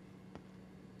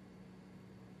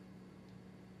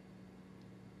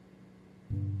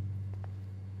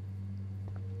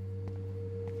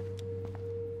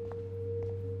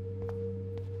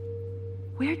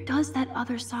 Where does that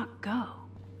other sock go?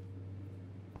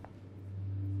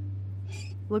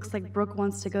 Looks like Brooke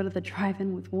wants to go to the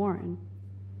drive-in with Warren.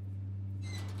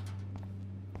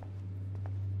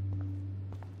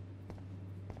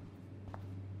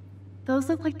 Those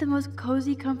look like the most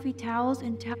cozy, comfy towels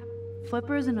in town.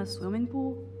 Flippers in a swimming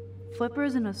pool?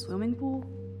 Flippers in a swimming pool?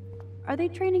 Are they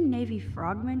training Navy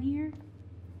frogmen here?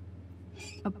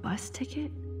 A bus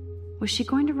ticket? Was she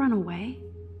going to run away?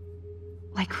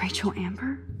 Like Rachel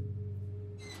Amber?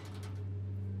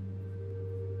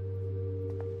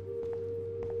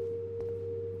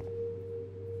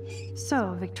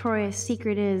 So, Victoria's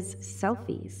secret is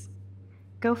selfies.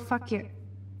 Go fuck your...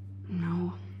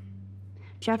 No.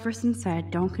 Jefferson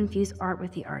said, don't confuse art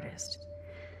with the artist.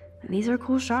 These are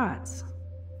cool shots.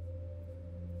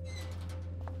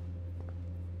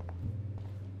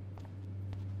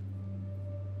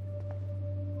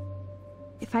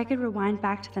 If I could rewind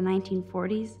back to the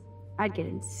 1940s, I'd get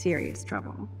in serious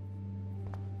trouble.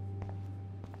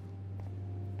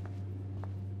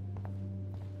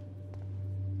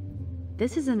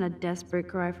 This isn't a desperate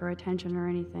cry for attention or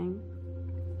anything.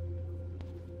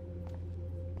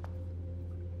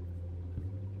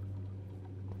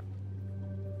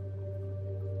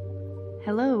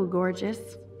 Hello,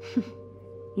 gorgeous.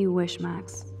 You wish,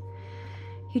 Max.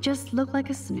 You just look like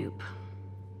a snoop.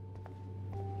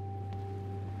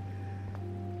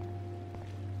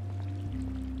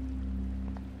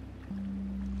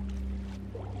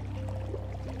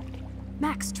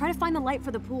 Max, try to find the light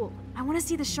for the pool. I want to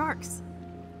see the sharks.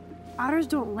 Otters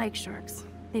don't like sharks.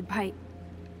 They bite.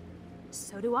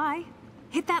 So do I.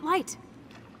 Hit that light.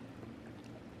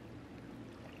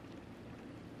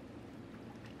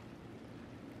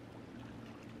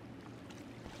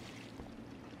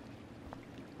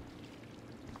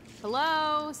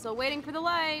 Hello? Still waiting for the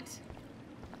light.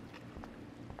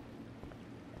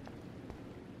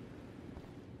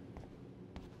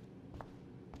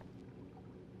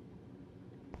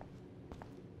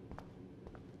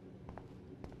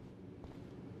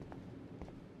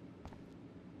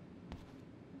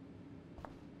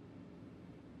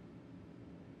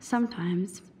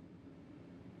 Sometimes.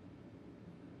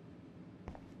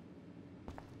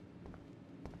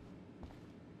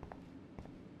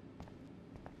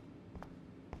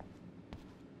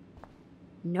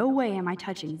 No way am I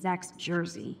touching Zach's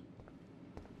jersey.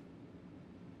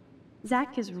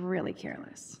 Zach is really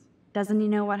careless. Doesn't he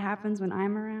know what happens when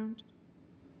I'm around?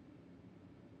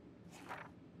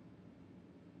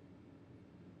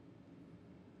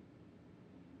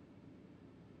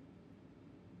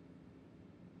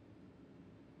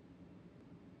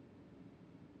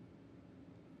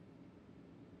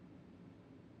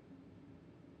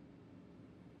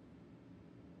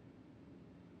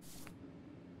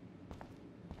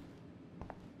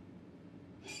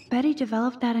 Betty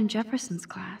developed that in Jefferson's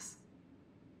class.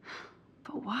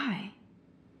 But why?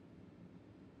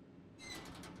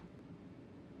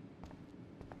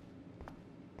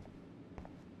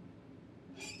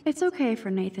 It's okay for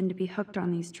Nathan to be hooked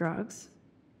on these drugs,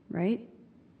 right?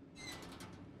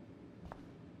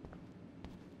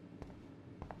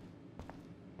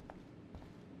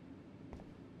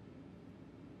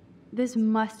 This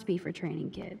must be for training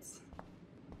kids.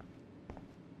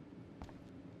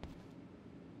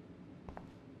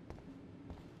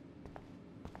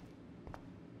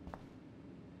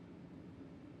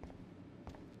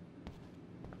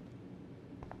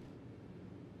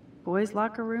 Boys'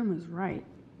 locker room is right.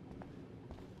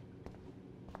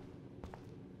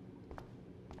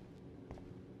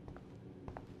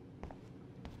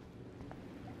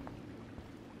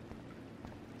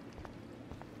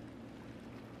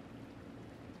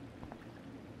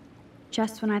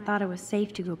 Just when I thought it was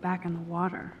safe to go back in the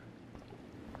water.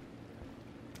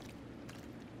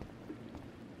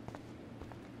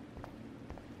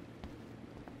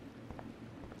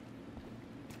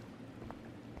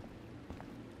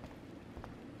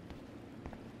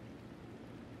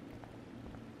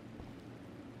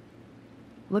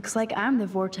 Looks like I'm the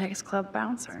Vortex Club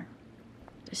bouncer.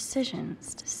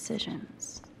 Decisions,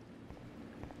 decisions.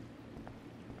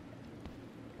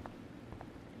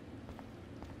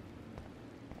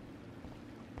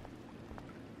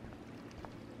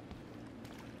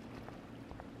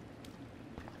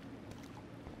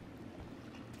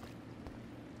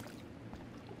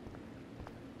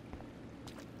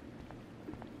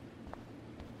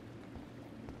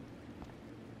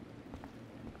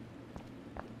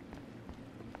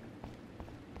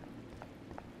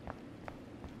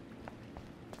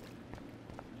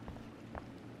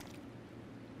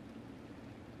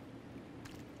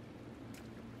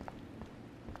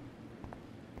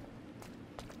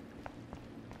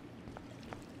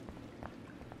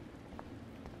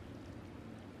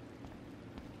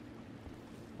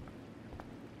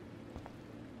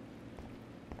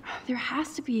 There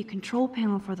has to be a control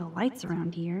panel for the lights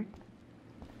around here.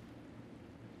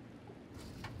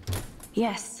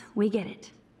 Yes, we get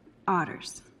it.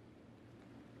 Otters.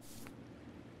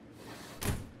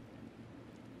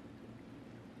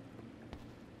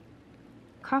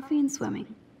 Coffee and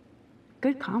swimming.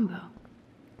 Good combo.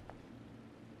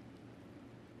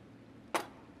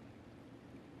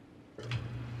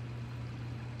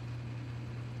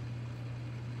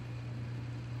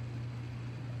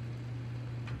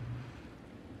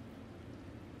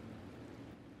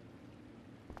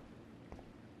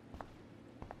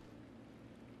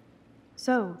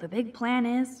 So, the big plan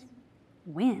is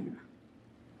win.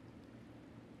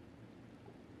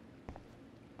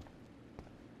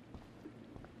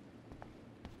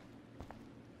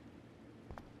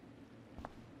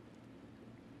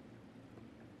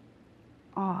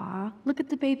 Aw, look at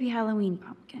the baby Halloween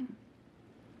pumpkin.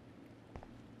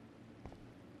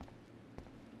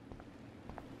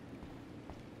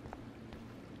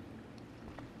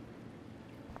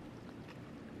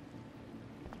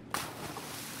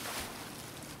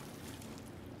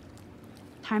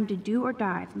 Time to do or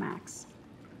dive, Max.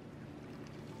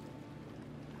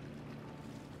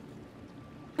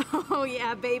 Oh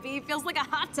yeah, baby. Feels like a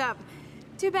hot tub.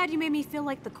 Too bad you made me feel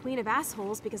like the queen of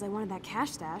assholes because I wanted that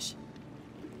cash stash.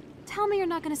 Tell me you're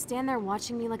not gonna stand there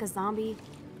watching me like a zombie.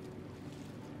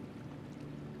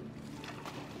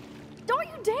 Don't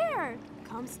you dare!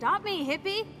 Come stop me,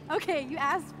 hippie! Okay, you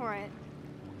asked for it.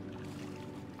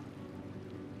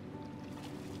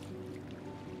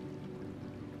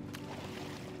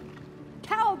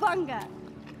 Cowabunga!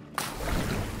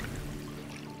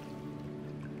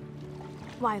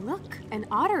 Why, look, an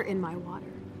otter in my water.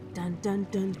 Dun dun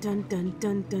dun dun dun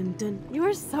dun dun dun. You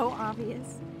are so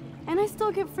obvious. And I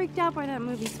still get freaked out by that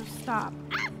movie, so stop.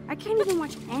 I can't even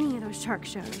watch any of those shark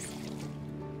shows.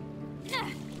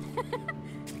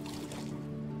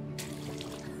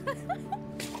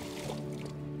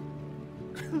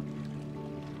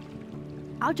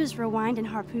 I'll just rewind and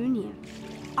harpoon you.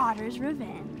 Otter's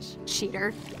revenge.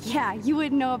 Cheater. Yeah, you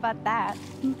wouldn't know about that.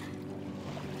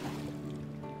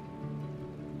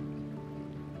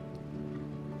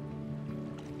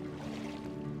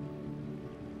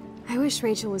 I wish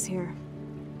Rachel was here.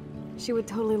 She would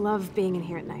totally love being in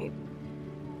here at night.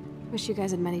 Wish you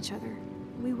guys had met each other.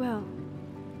 We will.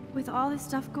 With all this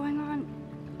stuff going on,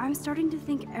 I'm starting to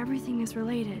think everything is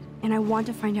related, and I want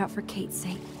to find out for Kate's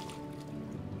sake.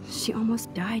 She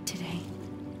almost died today.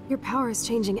 Your power is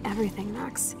changing everything,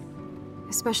 Max.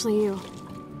 Especially you.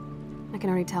 I can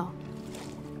already tell.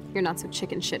 You're not so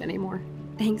chicken shit anymore.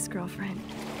 Thanks, girlfriend.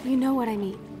 You know what I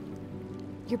mean.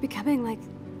 You're becoming like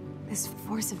this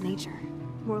force of nature.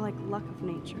 More like luck of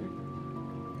nature.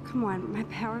 Come on, my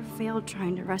power failed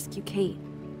trying to rescue Kate.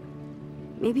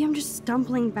 Maybe I'm just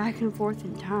stumbling back and forth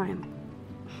in time.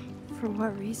 For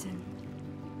what reason?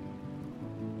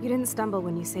 You didn't stumble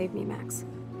when you saved me, Max.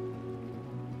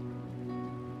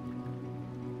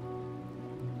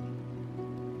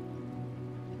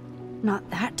 Not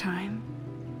that time.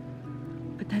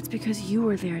 But that's because you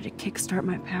were there to kickstart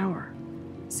my power.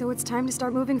 So it's time to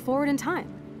start moving forward in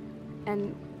time.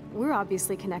 And we're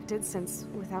obviously connected, since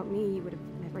without me, you would have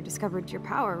never discovered your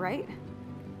power, right?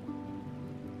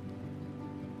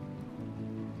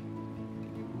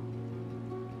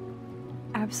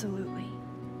 Absolutely.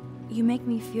 You make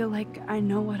me feel like I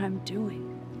know what I'm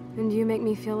doing. And you make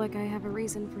me feel like I have a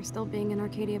reason for still being in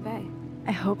Arcadia Bay.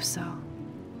 I hope so.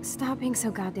 Stop being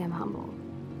so goddamn humble.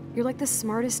 You're like the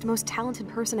smartest, most talented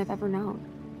person I've ever known.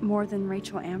 More than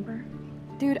Rachel Amber?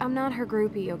 Dude, I'm not her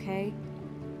groupie, okay?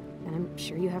 And I'm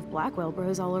sure you have Blackwell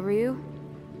bros all over you.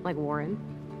 Like Warren.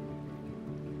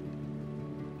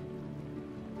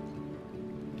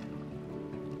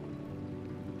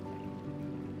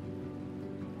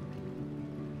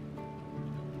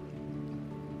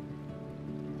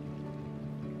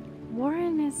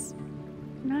 Warren is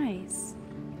nice.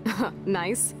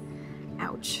 Nice?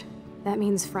 Ouch. That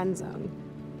means friend zone.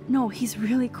 No, he's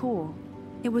really cool.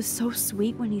 It was so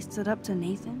sweet when he stood up to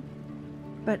Nathan.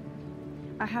 But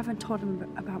I haven't told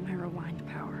him about my rewind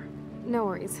power. No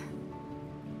worries.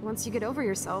 Once you get over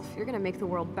yourself, you're gonna make the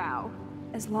world bow.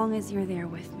 As long as you're there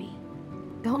with me.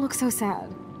 Don't look so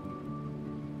sad.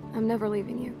 I'm never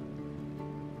leaving you.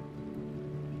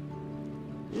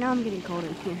 Now I'm getting cold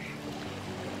in here.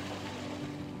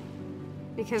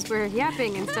 Because we're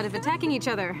yapping instead of attacking each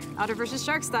other, otter versus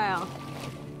shark style.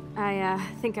 I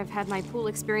think I've had my pool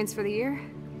experience for the year.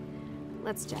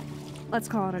 Let's jet. Let's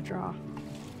call it a draw.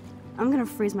 I'm gonna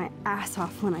freeze my ass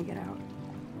off when I get out.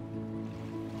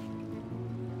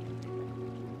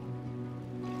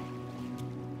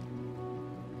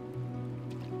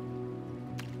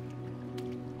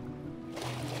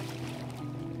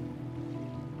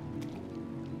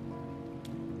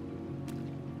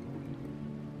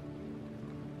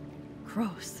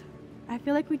 Gross. I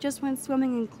feel like we just went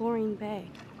swimming in Chlorine Bay.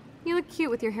 You look cute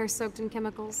with your hair soaked in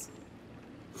chemicals.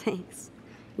 Thanks.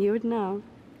 You would know.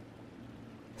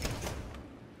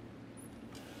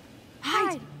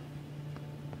 Hide!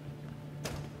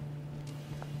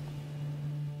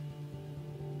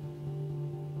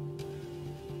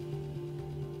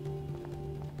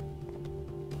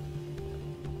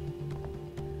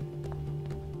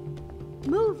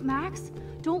 Move, Max!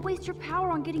 Don't waste your power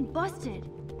on getting busted.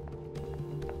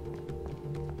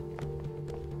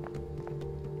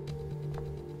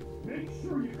 Make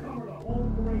sure you cover the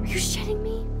whole parade. Are you shitting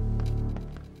me?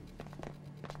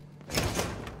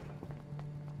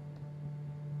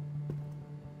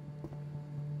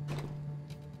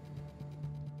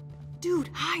 Dude,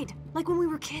 hide! Like when we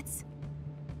were kids.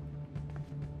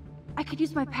 I could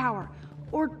use my power,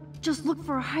 or just look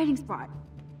for a hiding spot.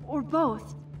 Or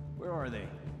both. Where are they?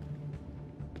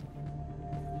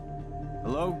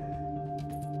 Hello?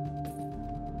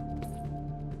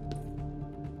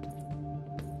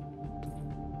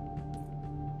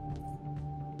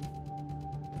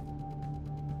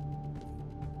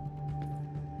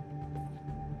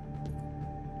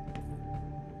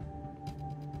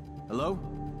 Hello?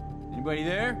 Anybody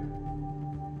there?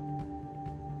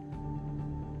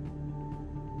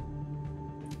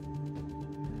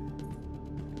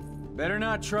 Better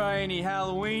not try any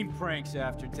Halloween pranks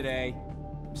after today.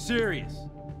 I'm serious.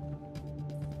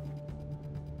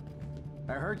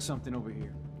 I heard something over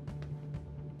here.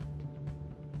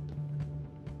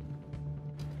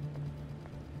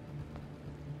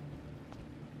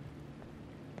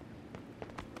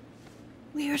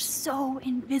 We are so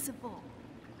invisible.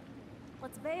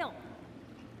 Let's bail.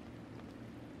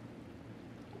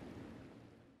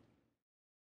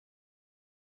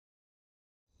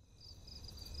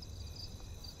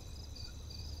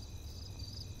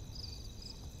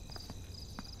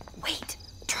 Wait,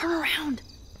 turn around.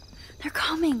 They're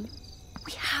coming.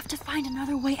 We have to find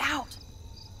another way out.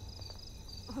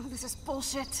 Oh, this is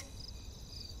bullshit.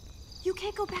 You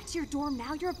can't go back to your dorm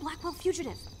now. You're a Blackwell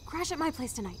fugitive. Crash at my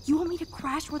place tonight. You want me to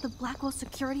crash where the Blackwell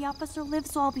security officer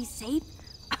lives so I'll be safe?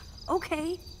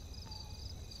 Okay.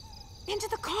 Into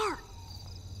the car!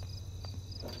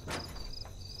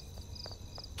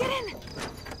 Get in!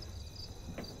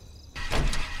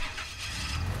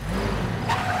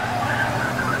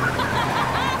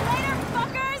 Later,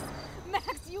 fuckers!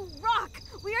 Max, you rock!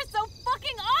 We are so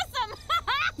fucking awesome!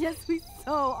 Yes, we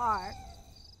so are.